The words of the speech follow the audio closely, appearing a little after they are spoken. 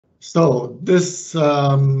So this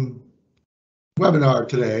webinar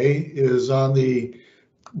today is on the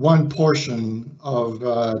one portion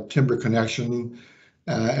of timber connection,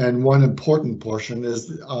 and one important portion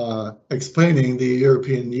is explaining the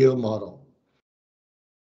European yield model.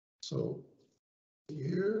 So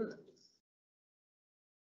here.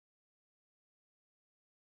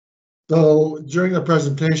 So during the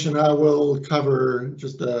presentation, I will cover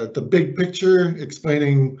just the big picture,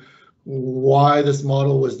 explaining why this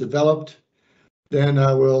model was developed. Then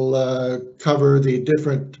I will cover the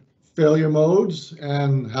different failure modes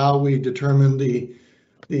and how we determine the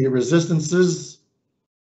resistances.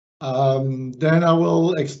 Then I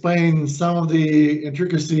will explain some of the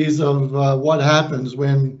intricacies of what happens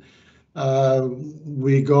when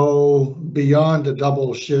we go beyond the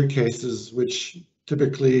double shear cases, which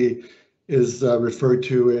typically is referred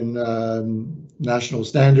to in national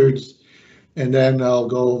standards. And then I'll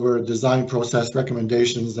go over design process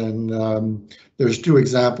recommendations, and there's two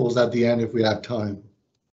examples at the end if we have time.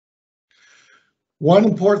 One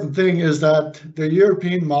important thing is that the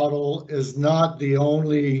European model is not the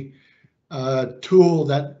only tool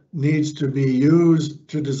that needs to be used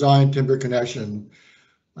to design timber connection.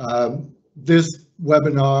 This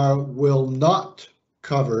webinar will not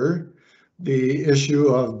cover the issue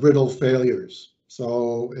of brittle failures.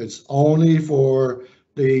 So it's only for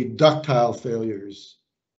the ductile failures.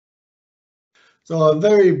 So a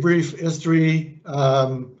very brief history.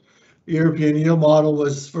 European yield model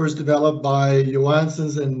was first developed by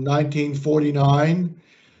Johanssons in 1949,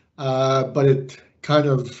 but it kind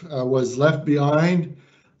of was left behind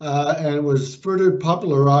and was further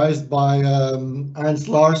popularized by Hans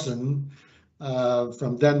Larsen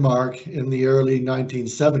from Denmark in the early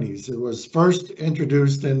 1970s. It was first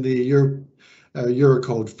introduced in the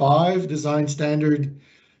Eurocode 5 design standard.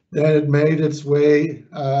 Then it made its way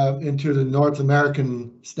into the North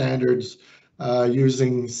American standards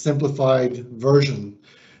using simplified version.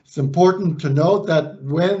 It's important to note that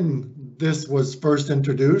when this was first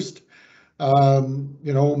introduced,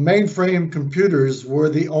 mainframe computers were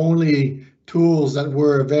the only tools that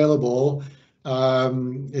were available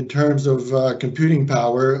in terms of computing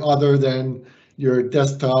power, other than your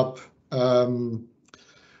desktop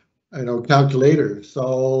calculator.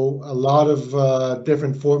 So a lot of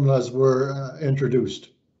different formulas were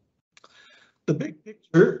introduced. The big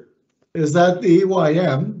picture is that the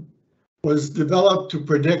EYM was developed to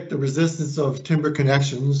predict the resistance of timber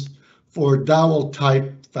connections for dowel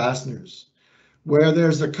type fasteners, where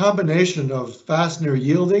there's a combination of fastener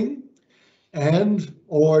yielding and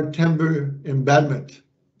or timber embedment.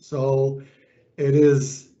 So it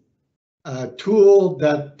is a tool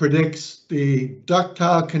that predicts the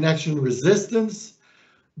ductile connection resistance,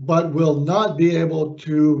 but will not be able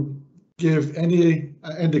to give any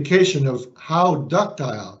indication of how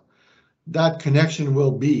ductile that connection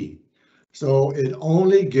will be. So it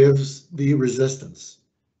only gives the resistance.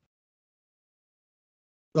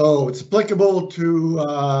 So it's applicable to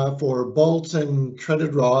for bolts and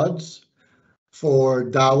threaded rods, for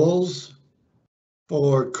dowels,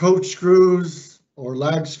 for coach screws or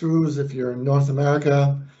lag screws if you're in North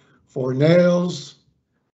America, for nails,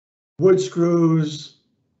 wood screws,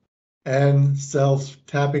 and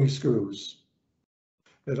self-tapping screws.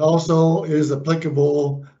 It also is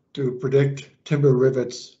applicable to predict timber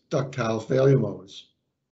rivets ductile failure modes.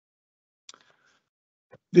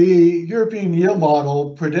 The European yield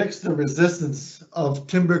model predicts the resistance of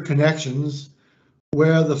timber connections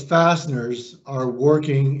where the fasteners are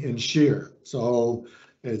working in shear. So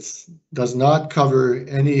it does not cover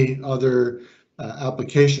any other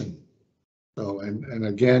application. So, and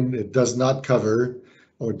again, it does not cover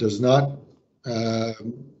or does not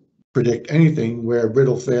predict anything where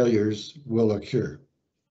brittle failures will occur.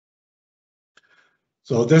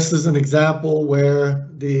 So this is an example where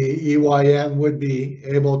the EYM would be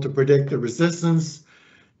able to predict the resistance.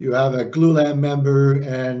 You have a glulam member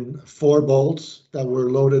and 4 bolts that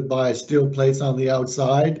were loaded by steel plates on the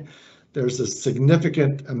outside. There's a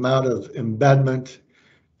significant amount of embedment,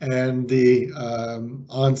 and the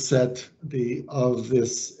onset of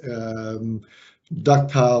this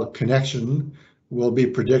ductile connection will be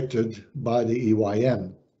predicted by the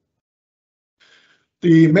EYM.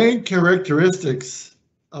 The main characteristics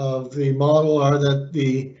of the model are that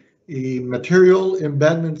the material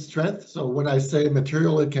embedment strength. So when I say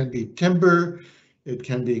material, it can be timber, it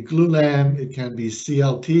can be glulam, it can be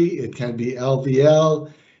CLT, it can be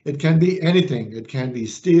LVL, it can be anything. It can be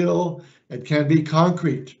steel, it can be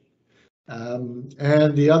concrete.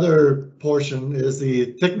 And the other portion is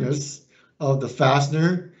the thickness of the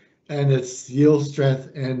fastener and its yield strength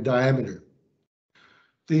and diameter.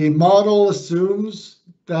 The model assumes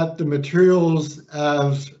that the materials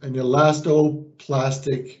have an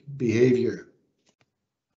elastoplastic behavior.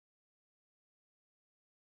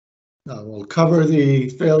 Now we'll cover the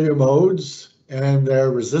failure modes and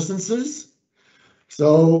their resistances.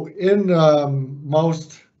 So in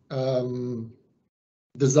most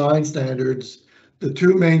design standards, the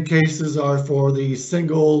two main cases are for the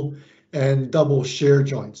single and double shear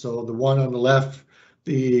joint. So the one on the left,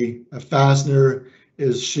 the fastener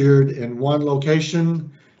is sheared in one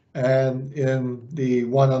location, and in the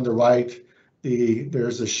one on the right,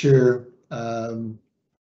 there's a shear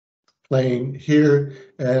plane here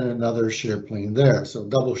and another shear plane there, so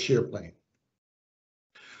double shear plane.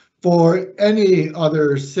 For any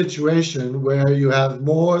other situation where you have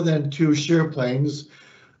more than two shear planes,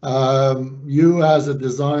 you as a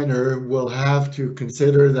designer will have to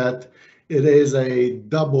consider that it is a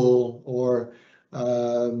double or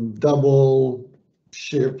double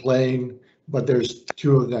shear plane, but there's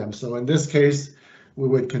two of them. So in this case, we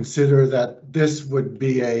would consider that this would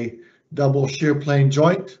be a double shear plane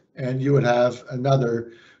joint, and you would have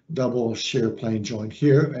another double shear plane joint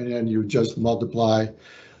here, and then you just multiply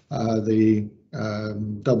the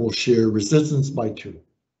double shear resistance by 2.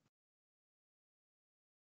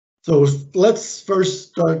 So let's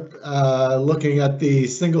first start looking at the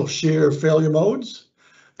single shear failure modes.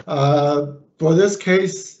 For this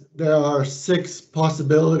case, there are 6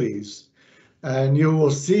 possibilities, and you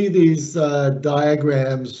will see these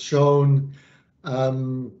diagrams shown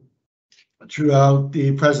throughout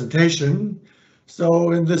the presentation.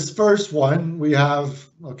 So in this first one, we have,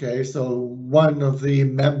 okay, so one of the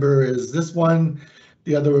member is this one,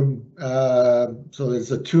 the other, so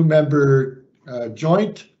it's a 2-member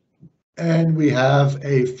joint, and we have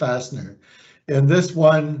a fastener. In this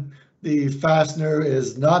one, the fastener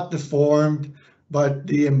is not deformed, but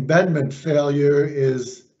the embedment failure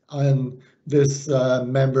is on this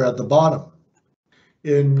member at the bottom.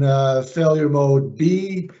 In failure mode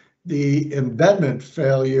B, the embedment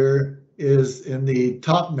failure is in the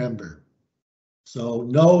top member. So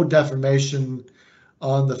no deformation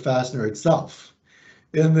on the fastener itself.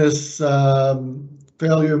 In this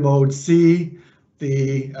failure mode C,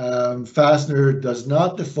 the fastener does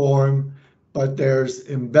not deform, but there's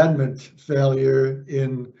embedment failure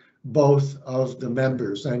in both of the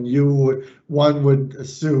members. And one would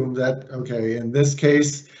assume that, okay, in this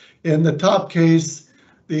case, in the top case,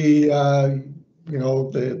 the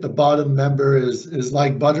the bottom member is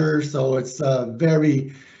like butter, so it's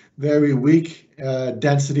very, very weak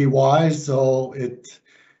density-wise. So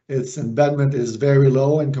its embedment is very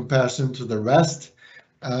low in comparison to the rest,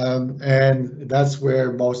 and that's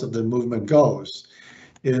where most of the movement goes.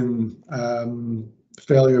 In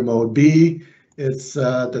failure mode B, it's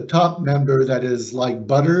the top member that is like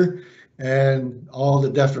butter, and all the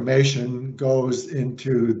deformation goes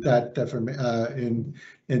into that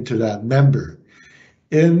into that member.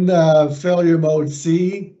 In failure mode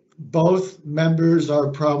C, both members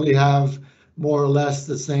probably have more or less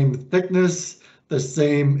the same thickness, the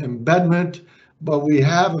same embedment, but we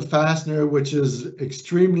have a fastener which is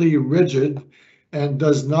extremely rigid and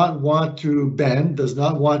does not want to bend, does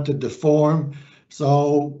not want to deform,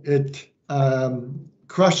 so it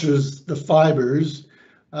crushes the fibers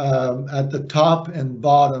at the top and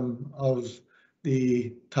bottom of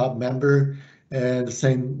the top member, and the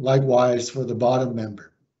same likewise for the bottom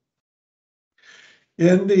member.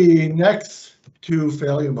 In the next 2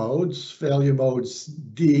 failure modes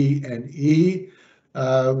D and E,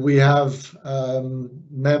 we have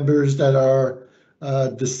members that are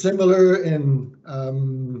dissimilar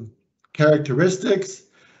in characteristics,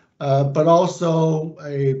 but also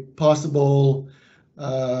a possible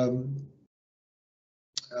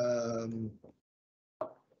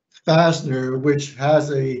fastener which has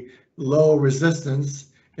a low resistance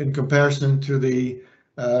in comparison to the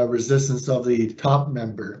resistance of the top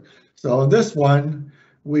member. So in this one,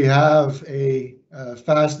 we have a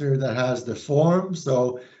fastener that has deformed,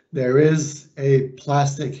 so there is a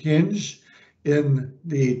plastic hinge in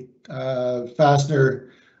the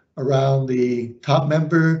fastener around the top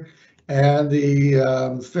member, and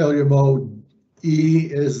the failure mode E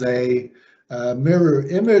is a mirror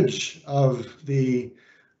image of the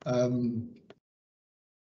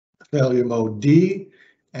failure mode D,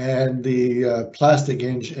 and the plastic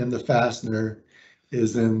hinge in the fastener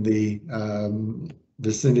is in the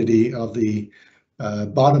vicinity of the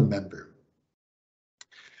bottom member.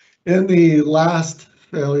 In the last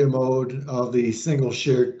failure mode of the single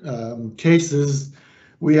shear cases,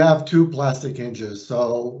 we have 2 plastic hinges.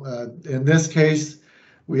 So in this case,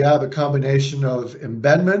 we have a combination of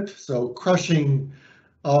embedment, so crushing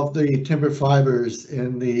of the timber fibers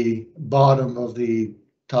in the bottom of the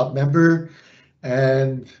top member,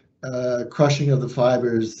 and crushing of the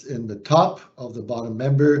fibers in the top of the bottom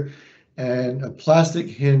member, and a plastic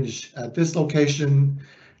hinge at this location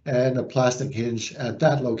and a plastic hinge at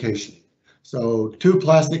that location. So two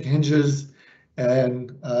plastic hinges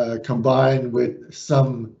and combined with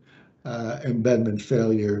some embedment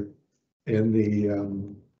failure in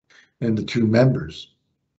the two members.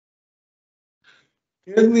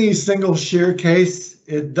 In the single shear case,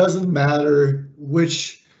 it doesn't matter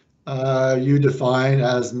which you define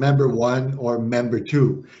as member one or member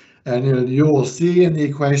two. And you will see in the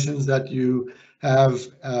equations that you have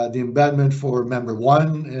the embedment for member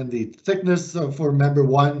one and the thickness for member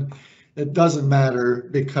one. It doesn't matter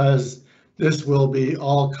because this will be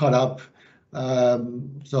all cut up.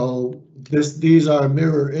 So these are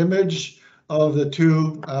mirror image of the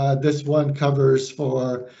two. This one covers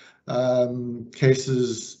for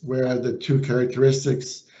cases where the two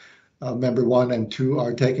characteristics of member one and two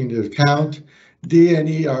are taken into account. D and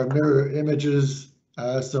E are mirror images,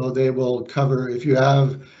 so they will cover if you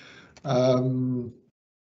have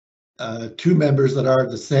two members that are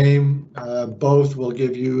the same, both will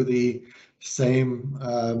give you the same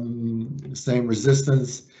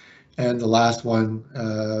resistance, and the last one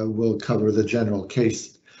will cover the general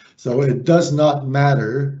case. So it does not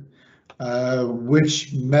matter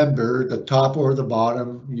which member, the top or the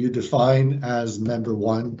bottom, you define as member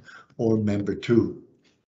one or member two.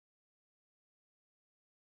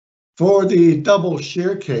 For the double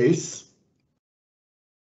shear case,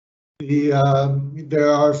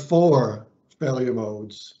 there are four failure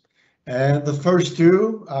modes. And the first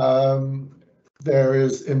two, there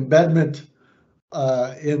is embedment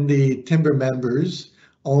in the timber members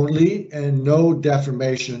only and no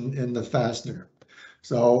deformation in the fastener.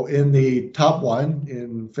 So in the top one,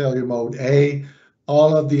 in failure mode A,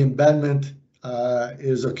 all of the embedment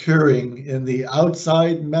is occurring in the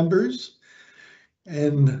outside members.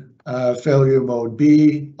 In failure mode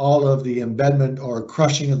B, all of the embedment or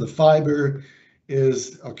crushing of the fiber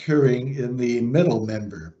is occurring in the middle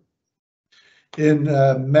member. In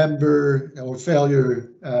member or failure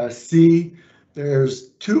C,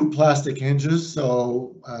 there's two plastic hinges,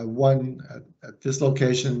 so one at this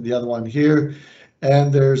location, the other one here,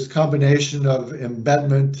 and there's combination of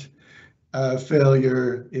embedment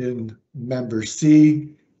failure in member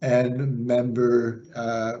C and member,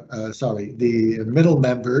 the middle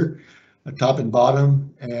member, top and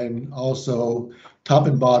bottom, and also top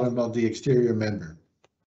and bottom of the exterior member.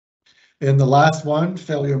 In the last one,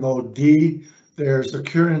 failure mode D, there's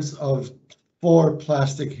occurrence of four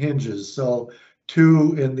plastic hinges. So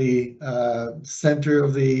two in the center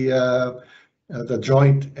of the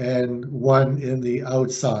joint and one in the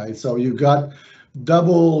outside. So you've got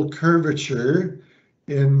double curvature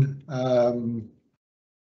in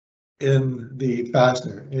the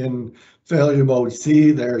fastener. In failure mode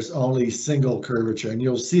C, there's only single curvature, and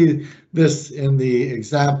you'll see this in the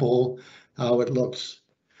example how it looks.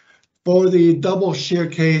 For the double shear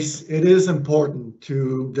case, it is important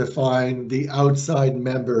to define the outside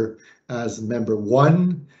member as member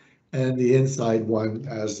one and the inside one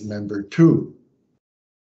as member two.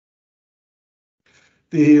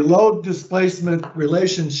 The load displacement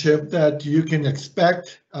relationship that you can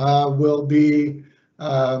expect will be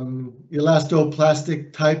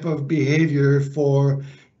elastoplastic type of behavior for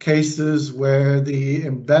cases where the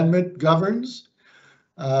embedment governs.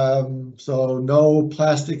 So no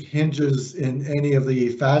plastic hinges in any of the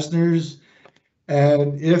fasteners.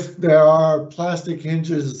 And if there are plastic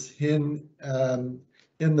hinges in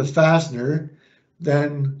the fastener,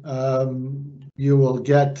 then you will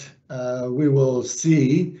get, we will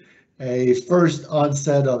see a first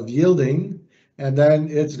onset of yielding, and then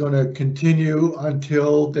it's going to continue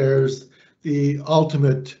until there's the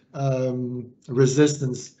ultimate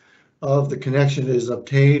resistance of the connection is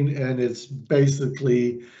obtained, and it's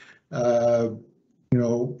basically,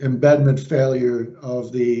 embedment failure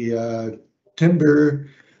of the timber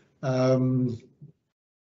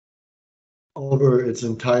over its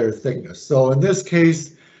entire thickness. So in this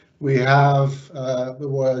case, we have that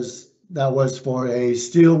was for a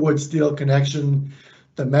steel wood steel connection.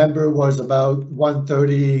 The member was about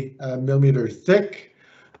 130 millimeter thick,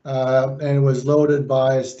 and it was loaded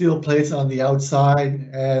by steel plates on the outside,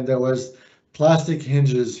 and there was plastic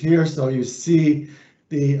hinges here. So you see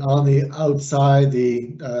on the outside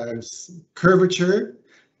the curvature,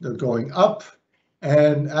 they're going up,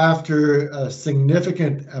 and after a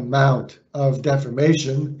significant amount of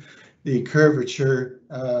deformation, the curvature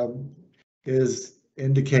is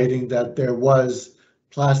indicating that there was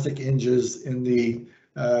plastic hinges in the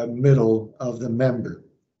middle of the member.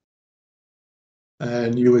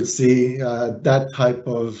 And you would see that type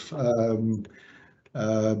of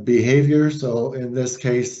behavior. So in this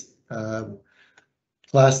case,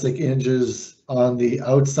 plastic hinges on the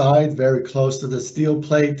outside, very close to the steel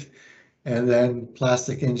plate, and then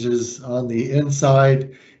plastic hinges on the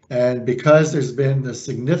inside. And because there's been a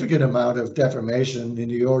significant amount of deformation in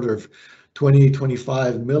the order of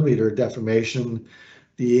 20-25 millimeter deformation,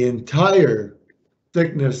 the entire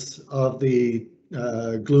thickness of the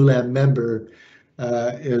glulam member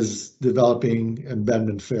is developing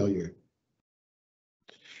embedment failure.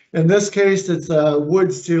 In this case, it's a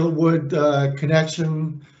wood steel wood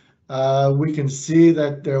connection. We can see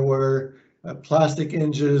that there were plastic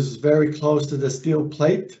hinges very close to the steel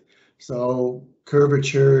plate, so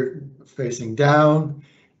curvature facing down.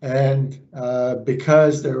 And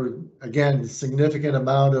because there were, again, significant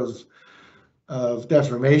amount of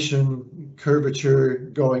deformation, curvature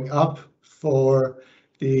going up for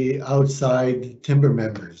the outside timber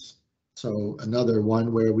members. So another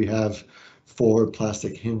one where we have 4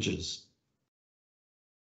 plastic hinges.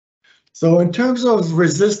 So in terms of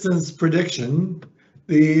resistance prediction,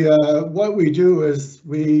 what we do is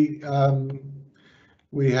we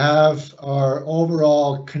have our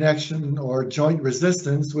overall connection or joint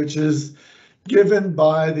resistance, which is given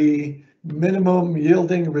by the minimum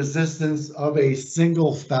yielding resistance of a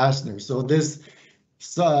single fastener. So this,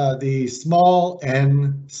 the small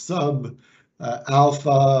n sub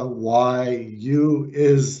alpha y u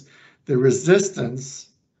is the resistance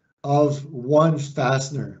of one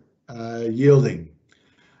fastener yielding.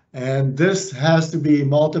 And this has to be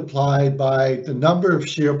multiplied by the number of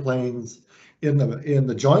shear planes in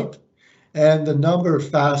the joint and the number of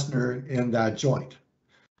fastener in that joint.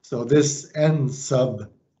 So this n sub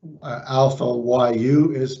alpha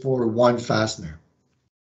yu is for one fastener.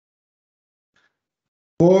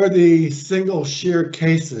 For the single shear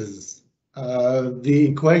cases, the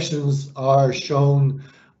equations are shown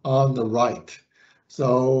on the right.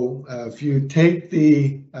 So if you take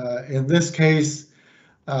the, in this case,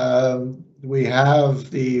 we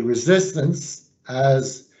have the resistance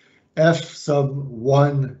as F sub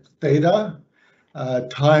 1 theta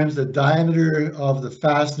times the diameter of the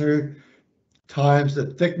fastener times the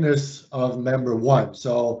thickness of member 1.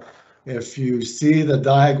 So if you see the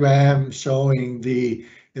diagram showing the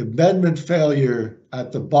embedment failure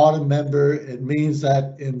at the bottom member, it means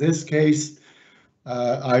that in this case,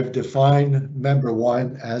 I've defined member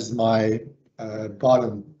 1 as my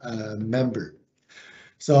bottom member.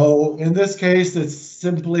 So in this case, it's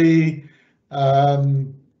simply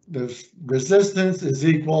the resistance is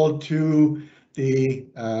equal to the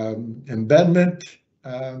embedment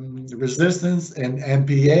resistance in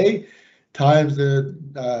MPa times the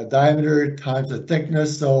diameter times the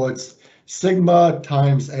thickness. So it's sigma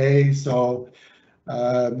times A. So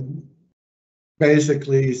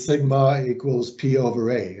basically sigma equals P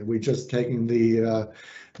over A. We're just taking the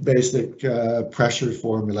basic pressure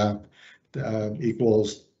formula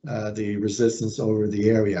equals the resistance over the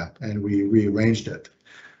area, and we rearranged it.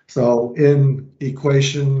 So in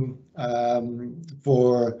equation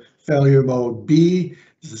for failure mode B,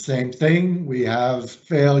 it's the same thing. We have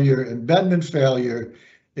failure, embedment failure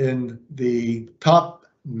in the top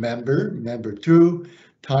member, member 2,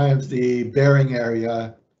 times the bearing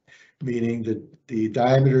area, meaning the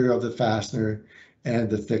diameter of the fastener and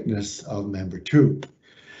the thickness of member 2.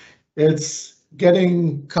 It's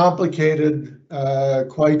getting complicated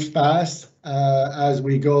quite fast as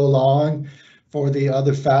we go along for the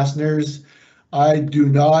other fasteners. I do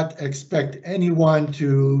not expect anyone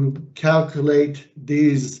to calculate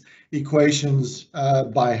these equations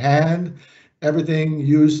by hand. Everything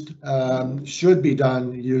used should be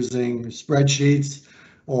done using spreadsheets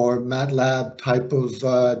or MATLAB type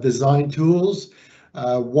of design tools.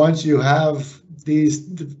 Once you have these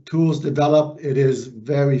tools developed, it is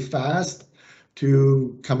very fast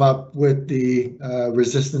to come up with the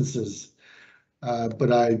resistances.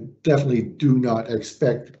 But I definitely do not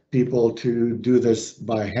expect people to do this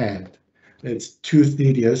by hand. It's too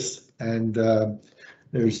tedious and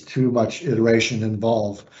there's too much iteration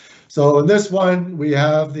involved. So in this one, we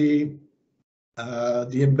have the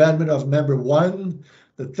embedment of member 1,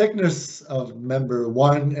 the thickness of member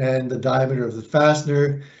 1 and the diameter of the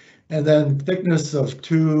fastener, and then thickness of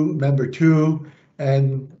member 2,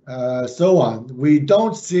 and so on. We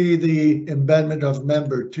don't see the embedment of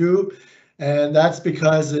member 2, and that's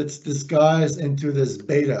because it's disguised into this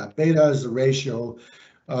beta. Beta is the ratio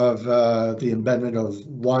of the embedment of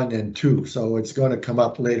 1 and 2, so it's going to come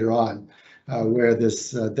up later on where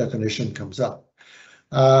this definition comes up.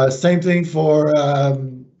 Same thing for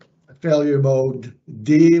failure mode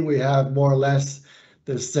D. We have more or less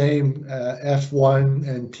the same F1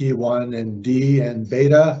 and T1 and D and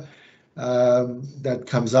beta that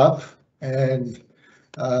comes up, and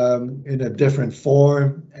in a different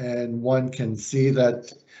form, and one can see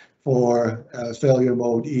that for failure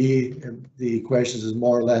mode E, the equations is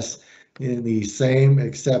more or less in the same,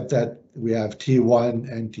 except that we have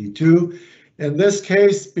T1 and T2. In this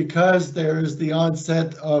case, because there is the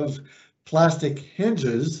onset of plastic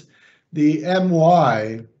hinges, the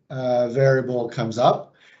My variable comes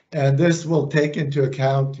up, and this will take into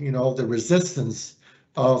account, the resistance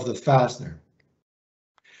of the fastener.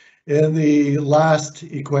 In the last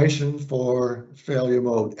equation for failure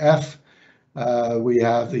mode F, we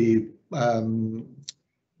have the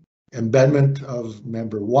embedment of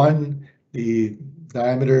member 1, the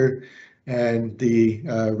diameter, and the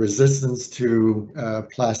resistance to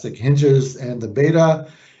plastic hinges and the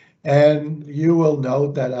beta. And you will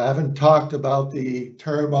note that I haven't talked about the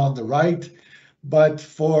term on the right, but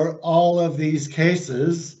for all of these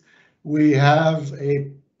cases, we have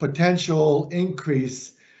a potential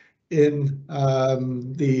increase in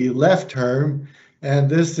the left term, and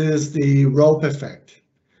this is the rope effect.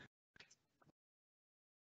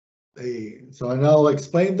 So I'll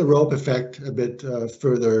explain the rope effect a bit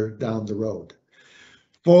further down the road.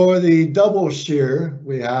 For the double shear,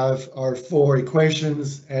 we have our 4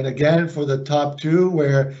 equations, and again for the top 2,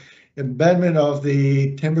 where embedment of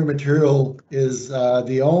the timber material is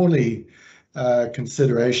the only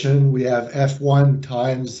consideration, we have F1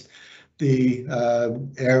 times the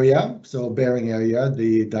area, so bearing area,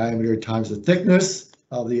 the diameter times the thickness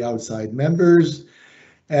of the outside members.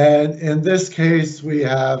 And in this case, we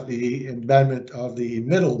have the embedment of the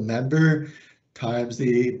middle member times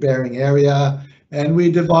the bearing area, and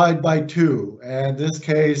we divide by 2. And in this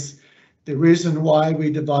case, the reason why we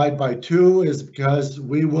divide by 2 is because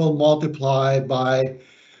we will multiply by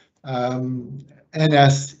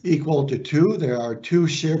NS equal to 2. There are 2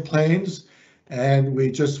 shear planes, and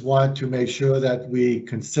we just want to make sure that we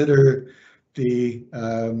consider the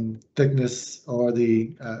thickness, or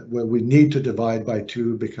the where we need to divide by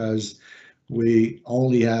 2 because we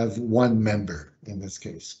only have 1 member in this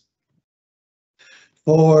case.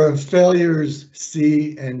 For failures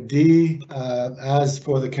C and D, as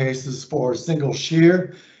for the cases for single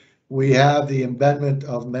shear, we have the embedment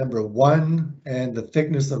of member 1 and the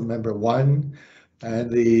thickness of member 1 and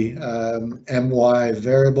the My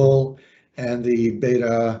variable and the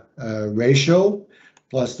beta ratio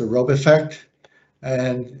plus the rope effect.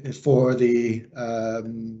 And for the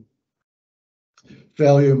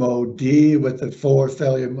failure mode D with the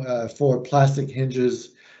 4 plastic hinges,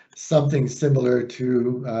 something similar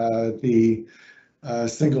to the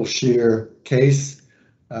single shear case.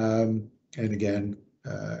 And again,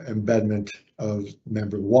 embedment of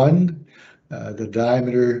member 1, the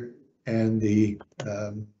diameter, and the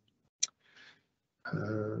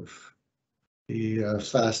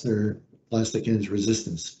fastener plastic hinge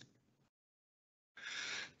resistance.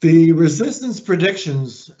 The resistance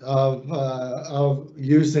predictions of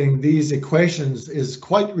using these equations is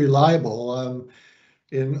quite reliable.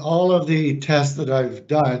 In all of the tests that I've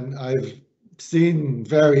done, I've seen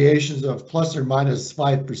variations of plus or minus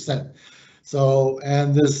 5%. So,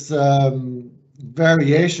 and this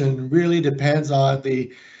variation really depends on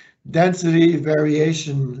the density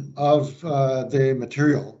variation of the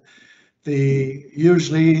material.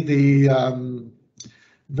 Usually the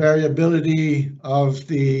variability of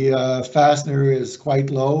the fastener is quite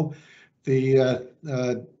low. The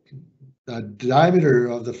diameter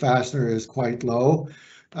of the fastener is quite low.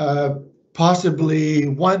 Possibly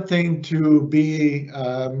one thing to be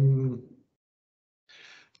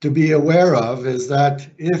aware of is that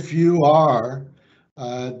if you are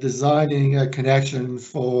designing a connection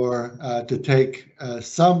for to take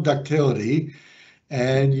some ductility,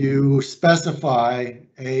 and you specify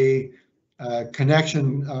a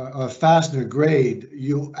connection of fastener grade,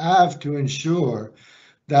 you have to ensure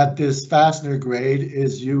that this fastener grade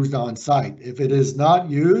is used on site. If it is not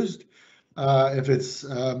used, if it's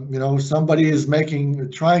somebody is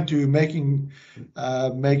trying to make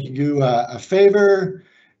you a favor,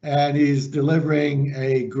 and he's delivering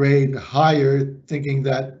a grade higher, thinking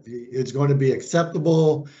that it's going to be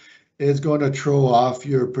acceptable, it's going to throw off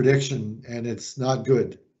your prediction, and it's not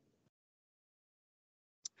good.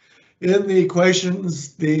 In the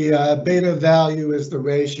equations, the beta value is the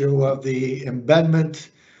ratio of the embedment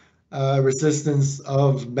resistance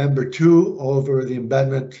of member 2 over the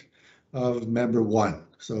embedment of member 1.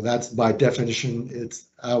 So that's by definition, it's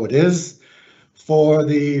how it is. For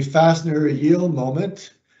the fastener yield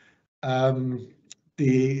moment,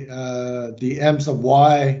 the M sub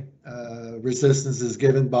y resistance is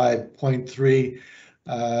given by 0.3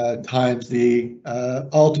 times the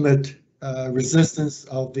ultimate resistance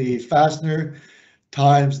of the fastener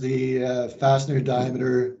times the fastener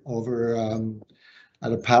diameter over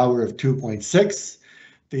at a power of 2.6.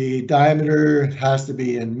 The diameter has to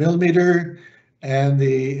be in millimeter, and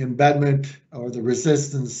the embedment or the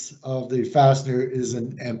resistance of the fastener is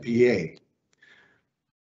in MPa.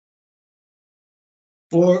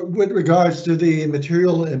 With regards to the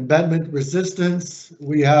material embedment resistance,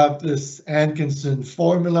 we have this Atkinson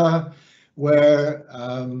formula where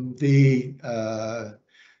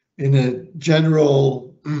in a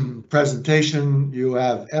general presentation, you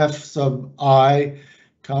have F sub I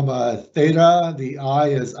comma theta. The I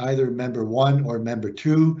is either member 1 or member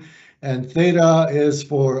 2, and theta is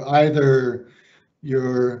for either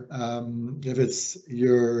your if it's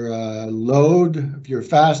your load, if your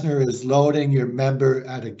fastener is loading your member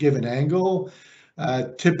at a given angle.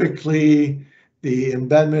 Typically, the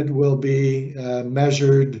embedment will be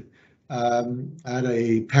measured at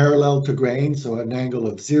a parallel to grain, so an angle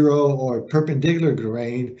of 0, or perpendicular to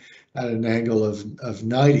grain at an angle of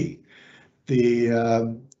 90.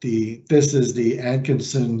 This is the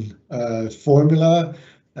Atkinson formula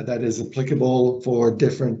that is applicable for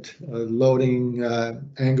different loading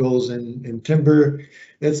angles in timber.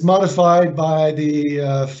 It's modified by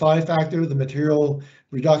the phi factor, the material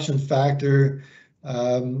reduction factor.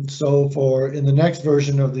 So in the next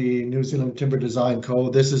version of the New Zealand Timber Design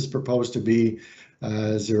Code, this is proposed to be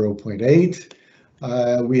 0.8.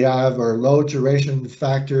 We have our load duration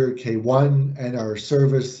factor K1 and our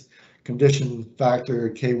service condition factor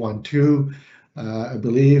K12. I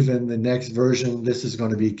believe in the next version, this is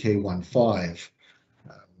going to be K15.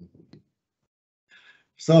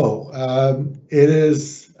 It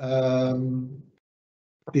is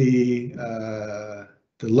the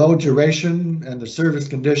load duration and the service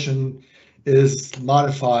condition is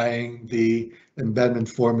modifying the embedment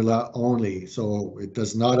formula only, so it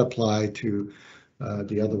does not apply to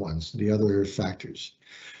the other ones, the other factors.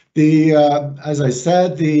 As I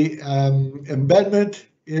said, the embedment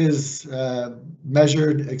is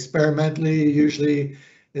measured experimentally. Usually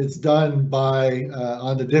it's done by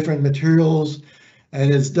on the different materials,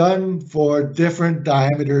 and it's done for different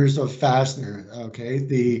diameters of fastener. Okay,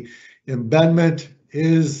 the embedment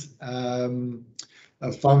is a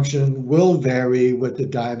function will vary with the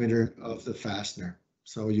diameter of the fastener.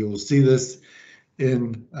 So you'll see this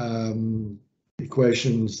in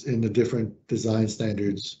equations in the different design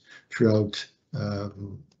standards throughout the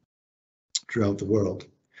world.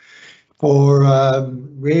 For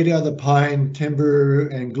Radiata of the Pine, timber,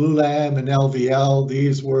 and glulam and LVL,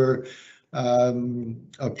 these were obtained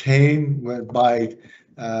by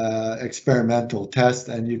experimental tests,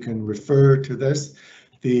 and you can refer to this.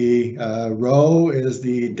 The rho is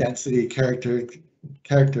the density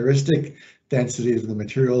characteristic density of the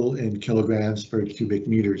material in kilograms per cubic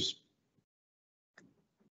meters.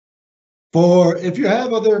 If you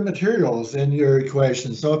have other materials in your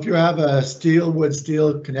equation, so if you have a steel wood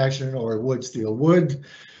steel connection or wood steel wood,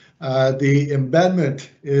 the embedment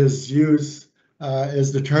is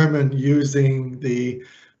determined using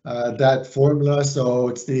that formula. So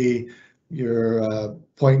it's your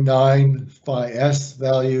 0.9 phi s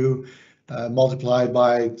value multiplied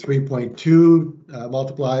by 3.2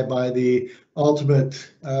 multiplied by the ultimate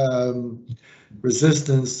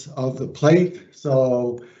resistance of the plate.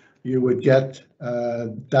 So you would get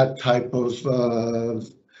that type of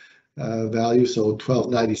value, so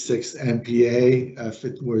 1296 MPa if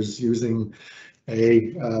it was using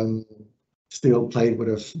a steel plate with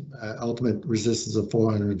an ultimate resistance of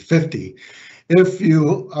 450. If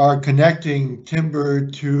you are connecting timber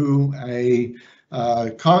to a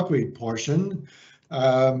concrete portion,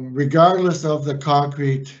 regardless of the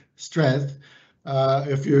concrete strength,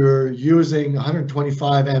 if you're using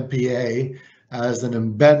 125 MPa as an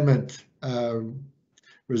embedment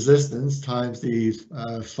resistance times the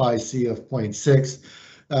phi c of 0.6,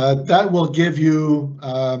 that will give you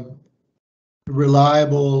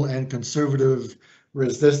reliable and conservative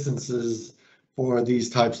resistances for these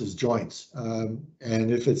types of joints.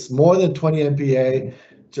 And if it's more than 20 MPa,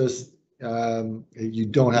 just you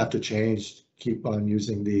don't have to change, keep on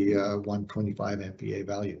using the 125 MPa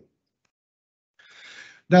value.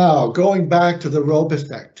 Now, going back to the rope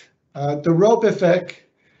effect. The rope effect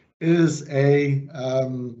is a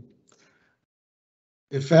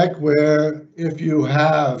effect where if you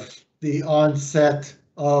have the onset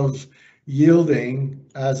of yielding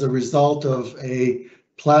as a result of a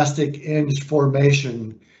plastic hinge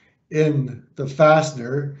formation in the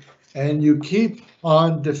fastener, and you keep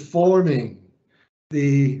on deforming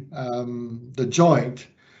the joint,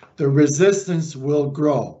 the resistance will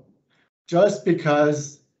grow just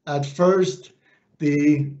because at first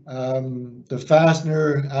the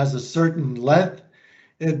fastener has a certain length,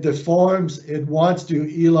 it deforms, it wants to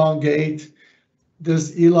elongate.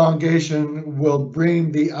 This elongation will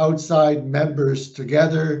bring the outside members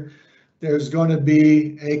together. There's going to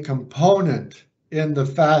be a component in the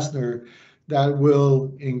fastener that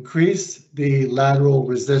will increase the lateral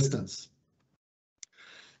resistance.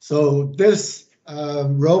 So this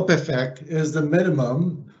rope effect is the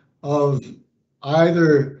minimum of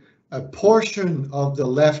either a portion of the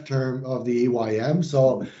left term of the EYM.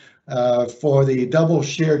 So for the double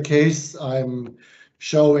shear case, I'm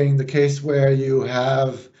showing the case where you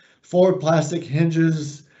have 4 plastic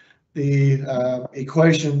hinges. The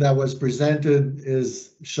equation that was presented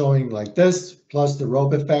is showing like this, plus the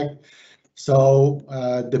rope effect. So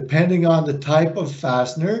depending on the type of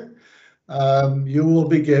fastener, you will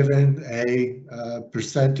be given a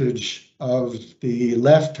percentage of the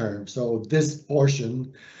left term. So this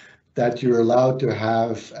portion that you're allowed to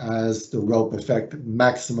have as the rope effect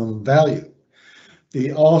maximum value.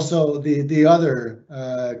 The other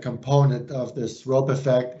component of this rope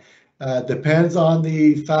effect depends on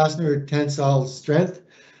the fastener tensile strength,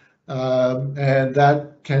 and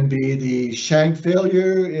that can be the shank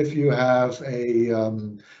failure if you have a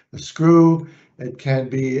screw. It can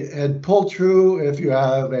be a pull-through if you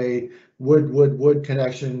have a wood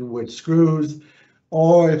connection with screws,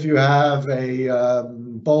 or if you have a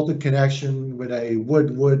bolted connection with a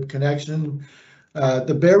wood connection.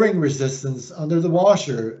 The bearing resistance under the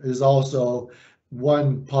washer is also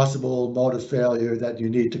one possible mode of failure that you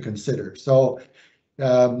need to consider. So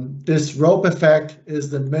this rope effect is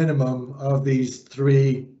the minimum of these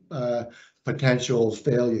 3 potential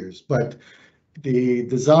failures. But the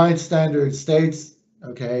design standard states,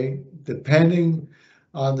 okay, depending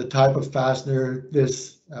on the type of fastener,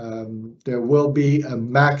 there will be a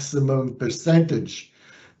maximum percentage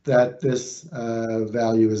that this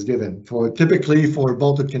value is given. Typically for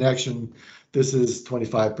bolted connection, this is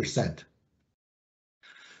 25%.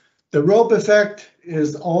 The rope effect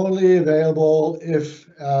is only available if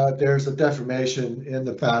there's a deformation in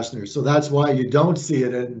the fastener. So that's why you don't see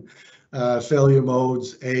it in failure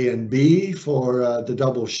modes A and B for the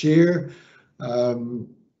double shear,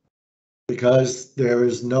 because there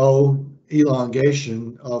is no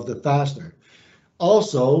elongation of the fastener.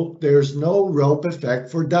 Also, there's no rope effect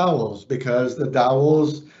for dowels, because the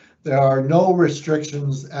dowels, there are no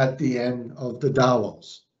restrictions at the end of the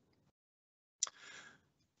dowels.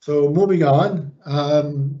 So moving on,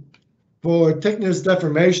 for thickness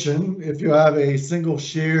deformation, if you have a single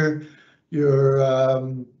shear,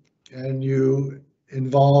 and you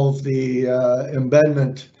involve the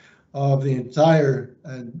embedment of the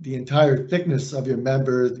entire thickness of your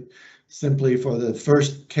member, simply for the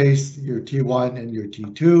first case, your T1 and your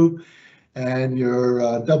T2, and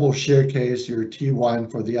your double shear case, your T1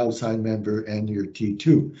 for the outside member and your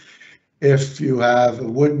T2. If you have a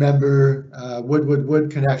wood member,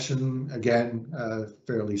 wood connection, again,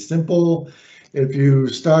 fairly simple. If you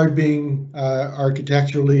start being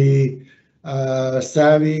architecturally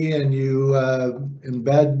savvy and you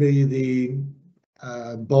embed the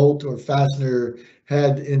bolt or fastener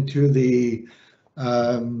head into the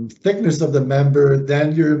thickness of the member,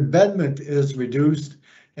 then your embedment is reduced,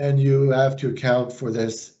 and you have to account for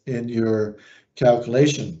this in your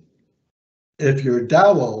calculation. If your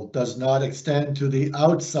dowel does not extend to the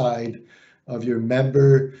outside of your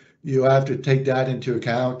member, you have to take that into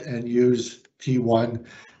account and use T1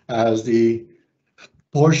 as the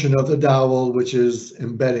portion of the dowel which is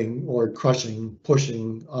embedding or pushing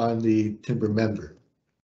on the timber member.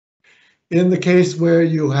 In the case where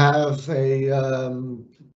you have a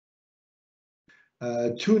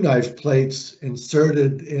 2 knife plates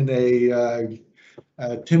inserted in a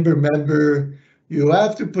timber member, you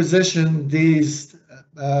have to position these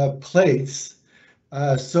plates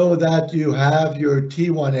so that you have your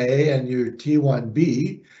T1A and your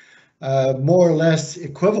T1B more or less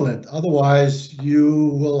equivalent. Otherwise, you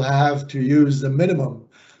will have to use the minimum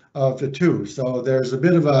of the 2. So there's a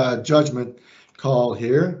bit of a judgment call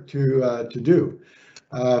here to do.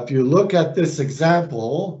 If you look at this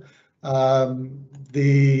example,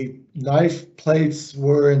 the knife plates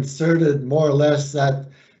were inserted more or less at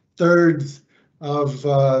thirds of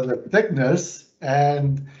the thickness,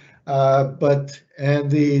 and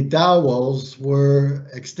the dowels were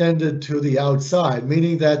extended to the outside,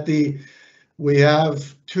 meaning that we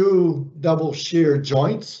have 2 double shear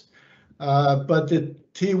joints, but the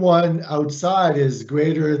T1 outside is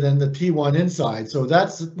greater than the T1 inside. So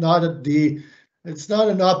that's not it's not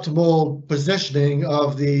an optimal positioning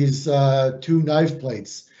of these 2 knife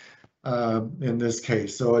plates. in this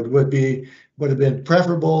case. So it would have been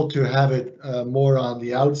preferable to have it more on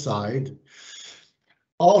the outside.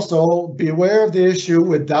 Also, beware of the issue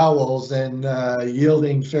with dowels and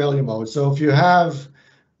yielding failure mode. So if you have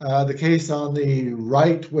the case on the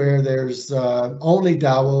right where there's only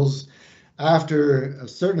dowels, after a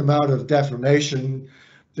certain amount of deformation,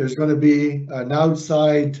 there's going to be an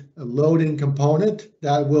outside loading component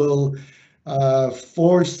that will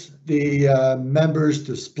force the members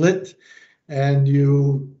to split, and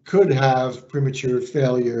you could have premature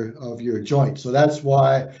failure of your joint. So that's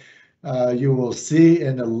why you will see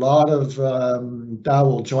in a lot of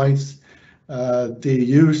dowel joints the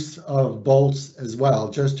use of bolts as well,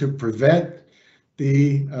 just to prevent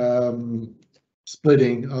the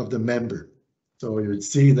splitting of the member. So you would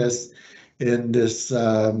see this in this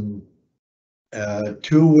two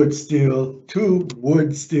wood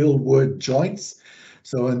steel wood joints.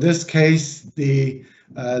 So in this case, the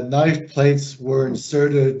knife plates were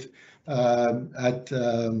inserted at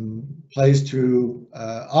place to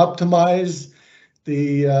optimize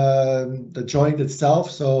the joint itself.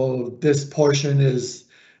 So this portion is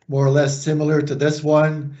more or less similar to this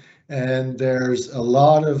one, and there's a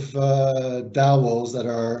lot of dowels that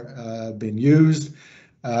are being used,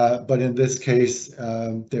 but in this case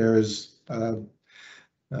there's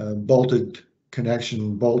bolted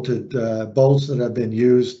bolts that have been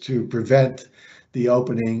used to prevent the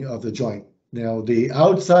opening of the joint. Now the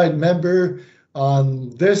outside member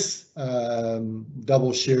on this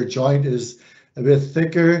double shear joint is a bit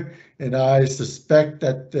thicker, and I suspect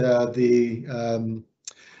that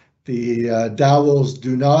the dowels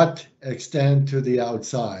do not extend to the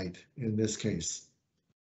outside in this case.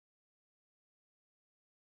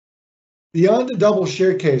 Beyond the double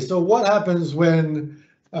shear case, so what happens when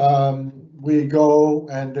we go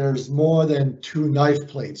and there's more than two knife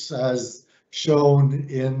plates, as shown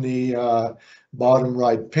in the bottom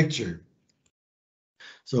right picture?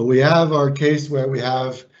 So we have our case where we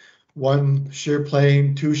have one shear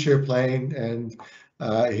plane, two shear plane, and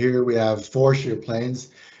here we have four shear planes.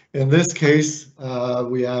 In this case,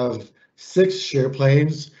 we have 6 shear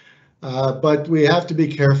planes, but we have to be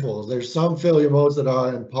careful. There's some failure modes that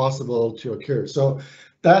are impossible to occur. So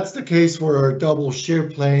that's the case for double shear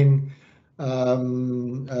plane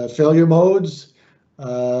failure modes.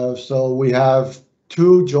 So we have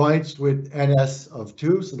 2 joints with NS of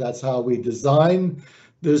 2, so that's how we design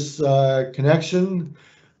this connection.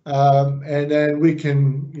 And then we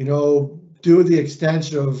can, do the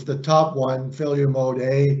extension of the top one, failure mode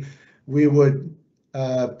A. We would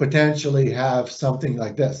potentially have something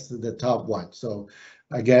like this, the top one. So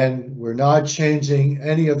again, we're not changing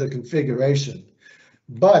any of the configuration.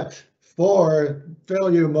 But for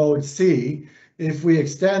failure mode C, if we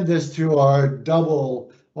extend this to our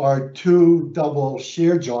 2 double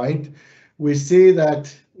shear joint, we see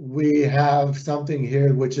that we have something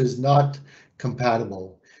here which is not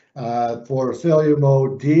compatible. For failure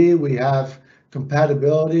mode D, we have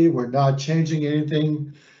compatibility. We're not changing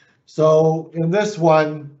anything. So in this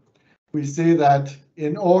one, we see that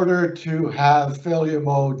in order to have failure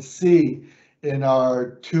mode C in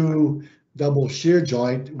our 2 double shear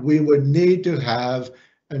joint, we would need to have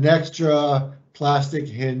an extra plastic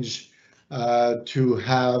hinge to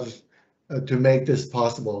make this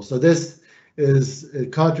possible. So this is a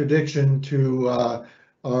contradiction to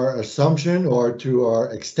our assumption or to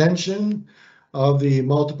our extension of the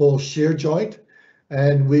multiple shear joint,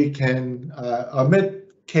 and we can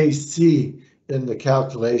omit case C in the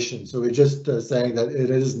calculation. So we're just saying that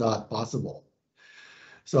it is not possible.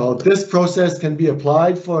 So this process can be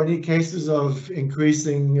applied for any cases of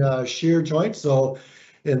increasing shear joint. So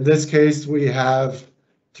in this case, we have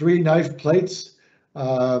 3 knife plates,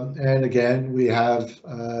 and again, we have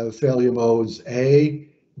failure modes A,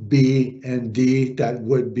 B, and D that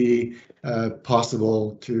would be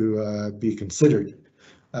possible to be considered.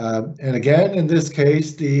 And again, in this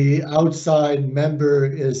case, the outside member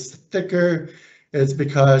is thicker. It's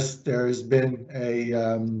because there's been a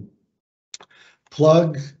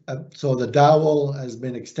plug, so the dowel has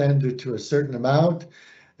been extended to a certain amount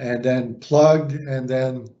and then plugged, and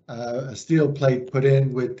then a steel plate put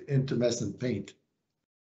in with intumescent paint.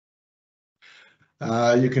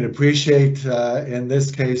 You can appreciate in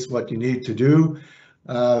this case what you need to do.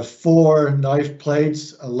 4 knife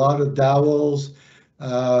plates, a lot of dowels,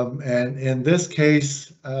 and in this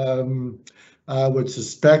case, I would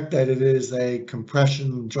suspect that it is a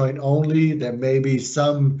compression joint only. There may be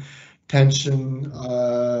some tension,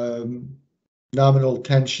 nominal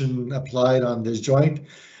tension applied on this joint,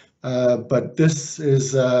 but this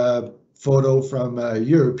is a photo from a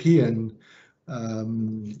European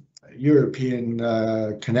European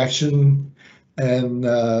connection and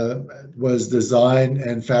was designed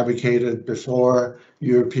and fabricated before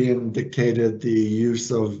European dictated the use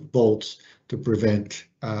of bolts to prevent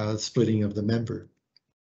splitting of the member.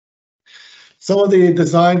 Some of the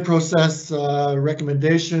design process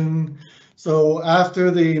recommendation. So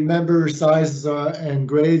after the member sizes and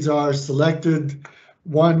grades are selected,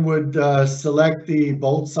 one would select the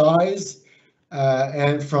bolt size,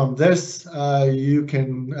 and from this you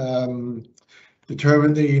can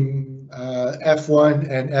determine the F1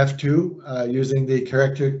 and F2 using the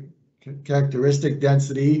characteristic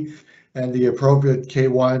density and the appropriate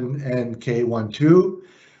K1 and K12.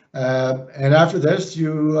 And after this,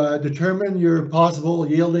 you determine your possible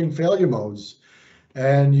yielding failure modes,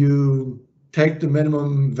 and you take the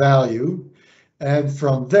minimum value. And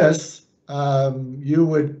from this, you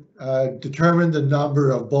would determine the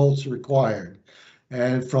number of bolts required.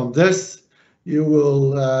 And from this, you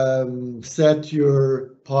will set your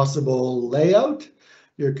possible layout,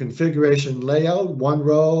 your configuration layout, 1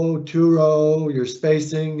 row, 2 row, your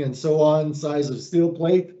spacing, and so on, size of steel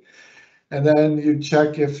plate. And then you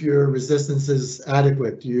check if your resistance is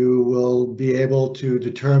adequate. You will be able to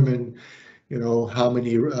determine, you know, how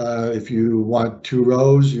many, if you want 2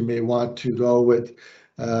 rows, you may want to go with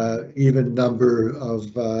even number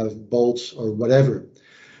of bolts or whatever.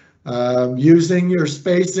 Using your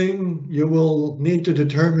spacing, you will need to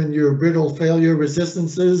determine your brittle failure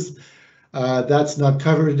resistances. That's not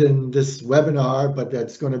covered in this webinar, but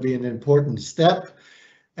that's going to be an important step.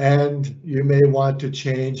 And you may want to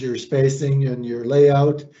change your spacing and your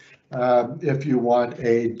layout if you want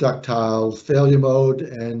a ductile failure mode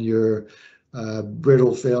and your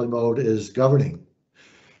brittle failure mode is governing.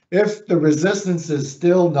 If the resistance is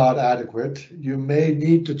still not adequate, you may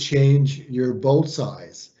need to change your bolt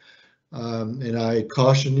size. And I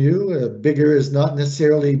caution you, bigger is not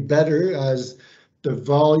necessarily better, as the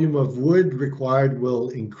volume of wood required will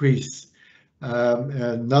increase.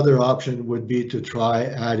 Another option would be to try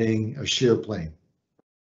adding a shear plane.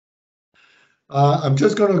 I'm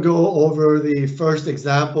just going to go over the first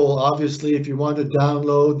example. Obviously, if you want to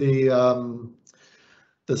download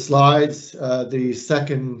the slides, the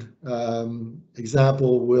second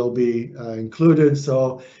example will be included.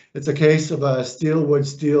 So it's a case of a steel wood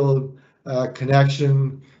steel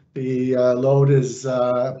connection. The load is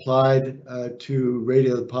applied to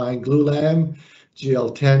radial pine glue lam,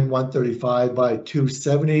 GL10 135 by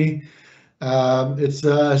 270. It's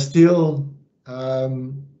a steel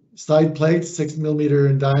side plate, 6 millimeter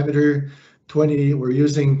in diameter. We're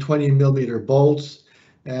using 20 millimeter bolts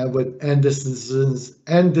with end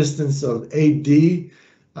distance of 8D.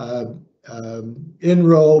 In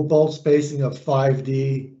row bolt spacing of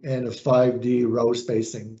 5D and a 5D row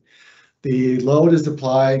spacing. The load is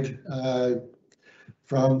applied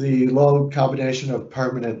from the load combination of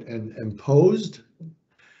permanent and imposed.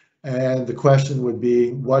 And the question would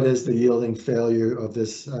be, what is the yielding failure of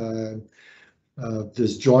this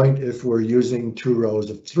joint if we're using 2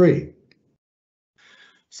 rows of 3?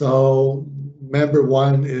 So member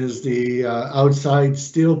 1 is the outside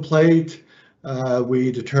steel plate.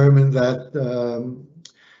 We determined that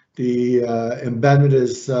the embedment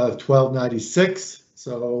is 1296.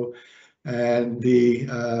 So, and the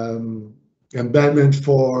embedment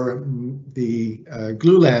for the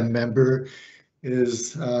glue lam member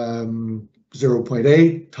is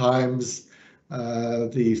 0.8 times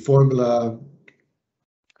the formula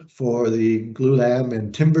for the glue lam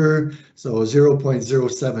and timber, so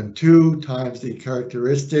 0.072 times the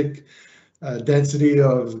characteristic density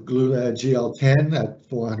of glue GL10 at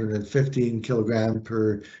 415 kilogram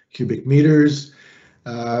per cubic meters.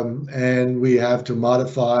 And we have to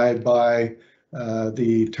modify by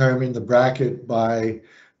determine the bracket by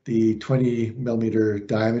the 20 millimeter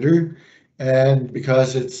diameter. And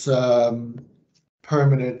because it's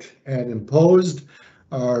permanent and imposed,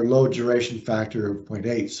 our load duration factor of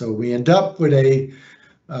 0.8. So we end up with a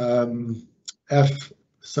F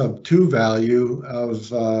sub 2 value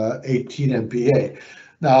of 18 MPa.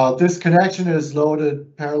 Now this connection is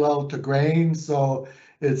loaded parallel to grain, so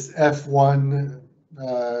it's F1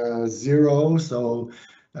 0. So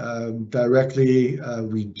directly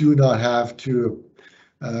we do not have to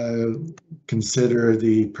consider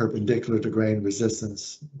the perpendicular to grain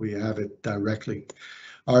resistance. We have it directly.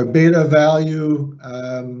 Our beta value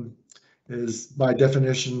is by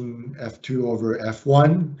definition F2 over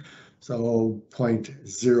F1, so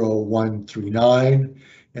 0.0139,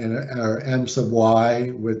 and our M sub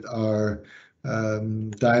Y with our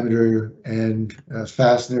diameter and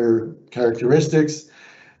fastener characteristics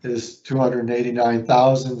is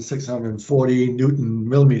 289,640 Newton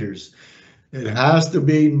millimeters. It has to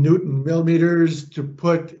be Newton millimeters to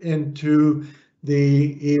put into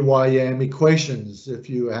the EYM equations. If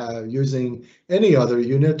you have using any other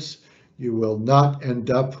units, you will not end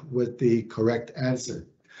up with the correct answer.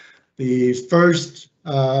 The first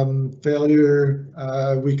failure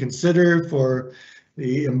we consider for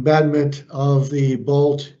the embedment of the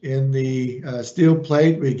bolt in the steel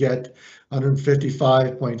plate, we get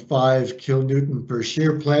 155.5 kilonewton per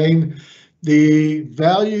shear plane. The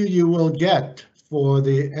value you will get for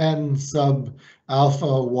the N sub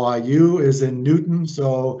alpha YU is in Newton,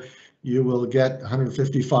 so you will get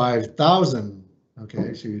 155,000.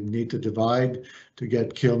 Okay, so you need to divide to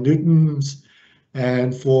get kilonewtons.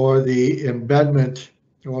 And for the embedment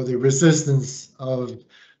or the resistance of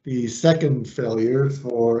the second failure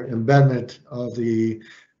for embedment of the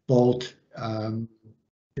bolt in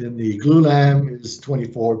the glue lam is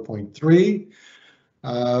 24.3.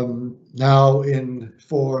 Now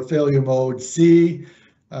for failure mode C,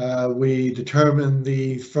 we determine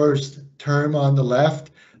the first term on the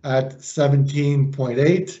left at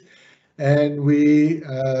 17.8, and we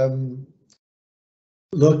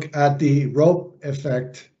look at the rope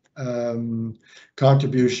effect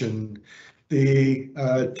contribution. The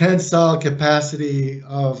tensile capacity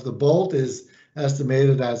of the bolt is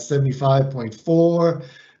estimated at 75.4.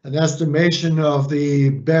 An estimation of the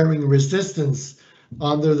bearing resistance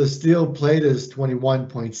under the steel plate is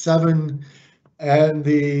 21.7. And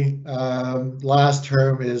the last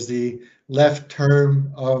term is the left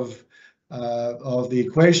term of the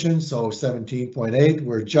equation, so 17.8.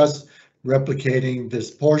 We're just replicating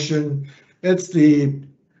this portion. It's the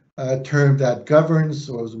term that governs,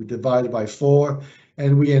 so as we divide it by 4,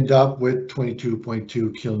 and we end up with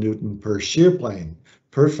 22.2 kilonewton per shear plane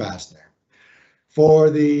per fastener. For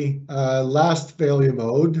the last failure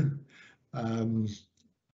mode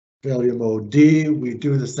D, we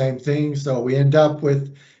do the same thing, so we end up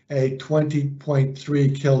with a 20.3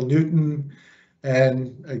 kilonewton,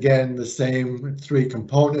 and again the same 3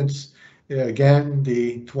 components. Again,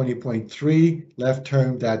 the 20.3 left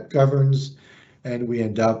term that governs, and we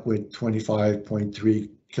end up with 25.3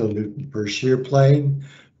 kilonewton per shear plane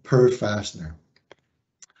per fastener.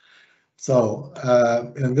 So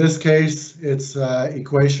in this case, it's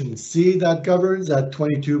equation C that governs at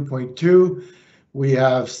 22.2. We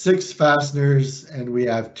have 6 fasteners and we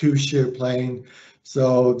have 2 shear plane.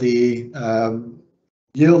 So the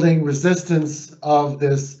yielding resistance of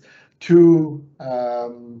this two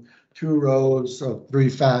rows of 3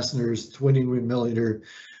 fasteners, 20 millimeter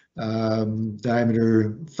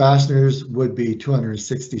diameter fasteners would be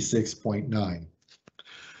 266.9.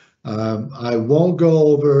 I won't go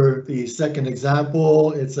over the second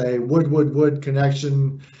example. It's a wood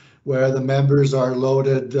connection where the members are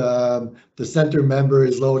loaded. The center member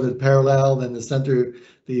is loaded parallel, and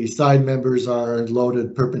the side members are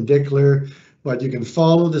loaded perpendicular. But you can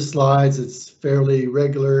follow the slides. It's fairly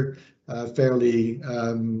regular, fairly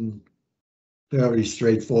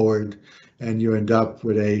straightforward, and you end up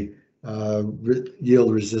with a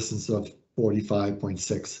yield resistance of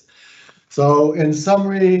 45.6. So in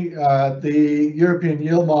summary, the European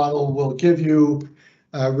yield model will give you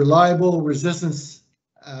a reliable resistance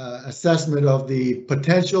assessment of the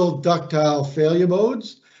potential ductile failure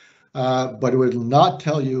modes, but it will not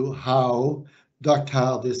tell you how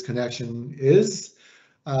ductile this connection is.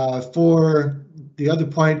 For the other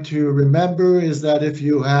point to remember is that if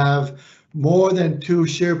you have more than 2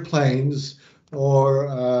 shear planes, or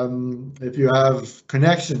if you have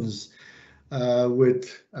connections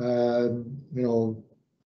with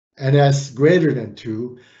NS greater than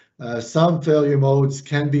 2, some failure modes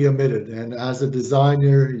can be omitted, and as a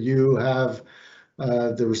designer you have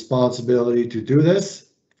the responsibility to do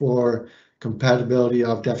this for compatibility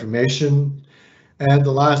of deformation. And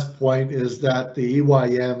the last point is that the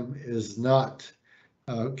EYM is not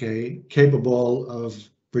capable of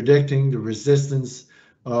predicting the resistance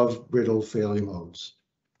of brittle failure modes.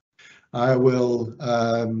 I will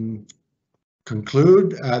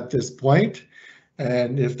conclude at this point,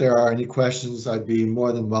 and if there are any questions, I'd be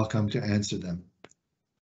more than welcome to answer them.